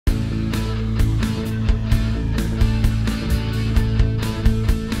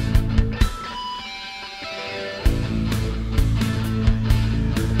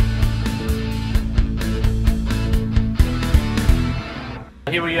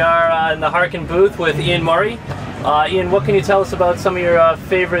here we are in the Harken booth with Iain Murray. Iain, what can you tell us about some of your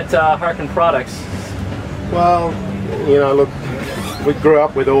favorite Harken products? Well, you know, look, we grew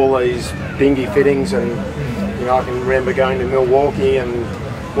up with all these dinghy fittings, and you know, I can remember going to Milwaukee and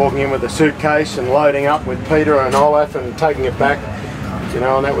walking in with a suitcase and loading up with Peter and Olaf and taking it back, you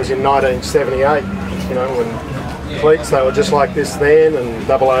know, and that was in 1978, you know, when cleats, they were just like this then, and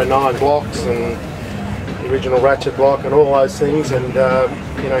 009 blocks and the original ratchet block and all those things, and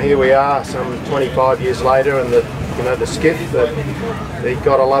you know, here we are some 25 years later, and the skiff, the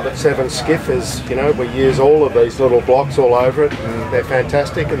Gotta Love It 7 skiff is, you know, we use all of these little blocks all over it, and they're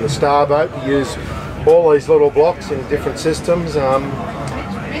fantastic. And the Starboat, we use all these little blocks in different systems,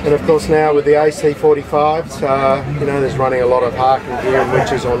 and of course now with the AC45s, you know, there's running a lot of Harken gear and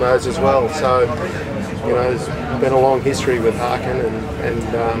winches on those as well. So, you know, there's been a long history with Harken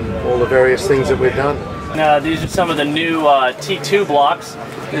and all the various things that we've done. These are some of the new T2 blocks.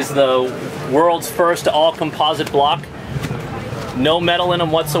 This is the world's first all-composite block. No metal in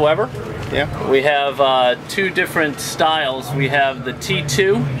them whatsoever. Yeah. We have two different styles. We have the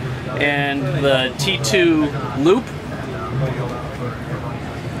T2 and the T2 loop.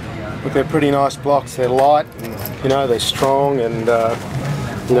 But they're pretty nice blocks. They're light, and, you know, they're strong, and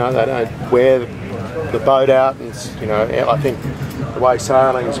you know, they don't wear the boat out. And you know, I think the way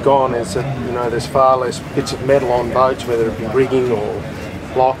sailing's gone is that, you know, there's far less bits of metal on boats, whether it be rigging or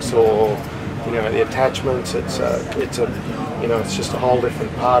blocks or, you know, the attachments. It's you know, it's just a whole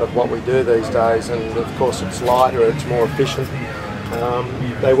different part of what we do these days, and of course it's lighter, it's more efficient,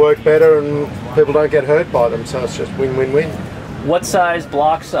 they work better, and people don't get hurt by them, so it's just win-win-win. What size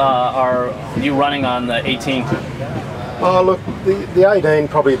blocks are you running on the 18? Oh look, the 18,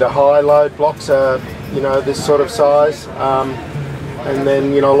 probably the high load blocks are, you know, this sort of size, and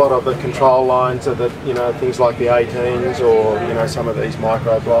then, you know, a lot of the control lines are the, you know, things like the 18s, or, you know, some of these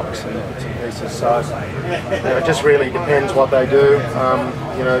micro blocks and bits and pieces. So, you know, it just really depends what they do.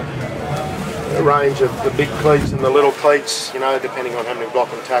 You know, a range of the big cleats and the little cleats, you know, depending on how many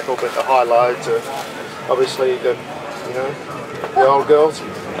block and tackle, but the high loads are obviously the, you know, the old girls.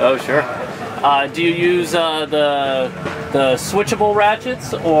 Oh, sure. Do you use the switchable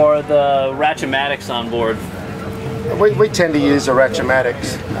ratchets or the ratchet-matics on board? We tend to use the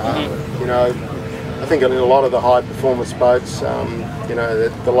ratchet-matics. You know, I think in a lot of the high performance boats, you know,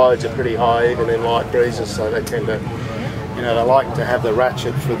 the loads are pretty high even in light breezes, so they tend to, you know, they like to have the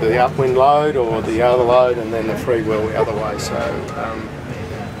ratchet for the upwind load or the other load, and then the freewheel the other way. So,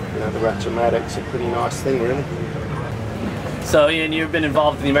 you know, the ratchet-matics are a pretty nice thing, really. So Iain, you've been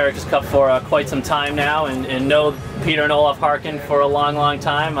involved in the America's Cup for quite some time now, and know Peter and Olaf Harken for a long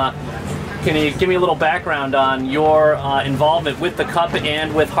time. Can you give me a little background on your involvement with the Cup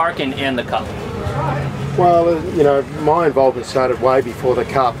and with Harken and the Cup? Well, you know, my involvement started way before the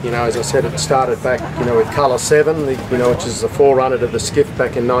Cup. You know, as I said, it started back, you know, with Colour 7, you know, which is the forerunner to the skiff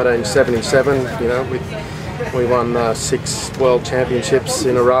back in 1977. You know, we won 6 World Championships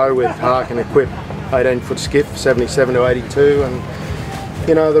in a row with Harken equipped 18-foot skiff, 77 to 82, and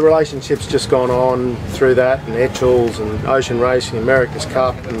you know, the relationship's just gone on through that, and Etchells and Ocean Racing, America's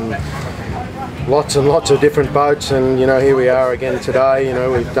Cup, and lots and lots of different boats. And you know, here we are again today. You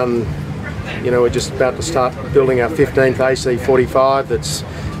know, we've done, you know, we're just about to start building our 15th AC45 that's,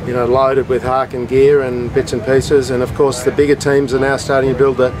 you know, loaded with Harken gear and bits and pieces, and of course the bigger teams are now starting to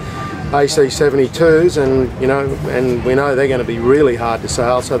build the AC72s, and you know, and we know they're going to be really hard to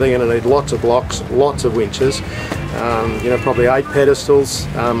sail, so they're going to need lots of blocks, lots of winches, you know, probably 8 pedestals,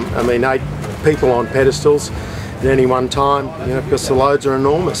 I mean 8 people on pedestals at any one time, you know, because the loads are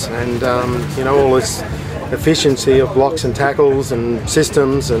enormous, and you know, all this efficiency of blocks and tackles and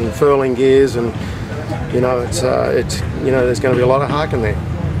systems and furling gears, and you know, it's you know, there's going to be a lot of Harken there.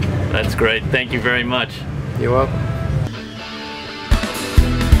 That's great. Thank you very much. You're welcome.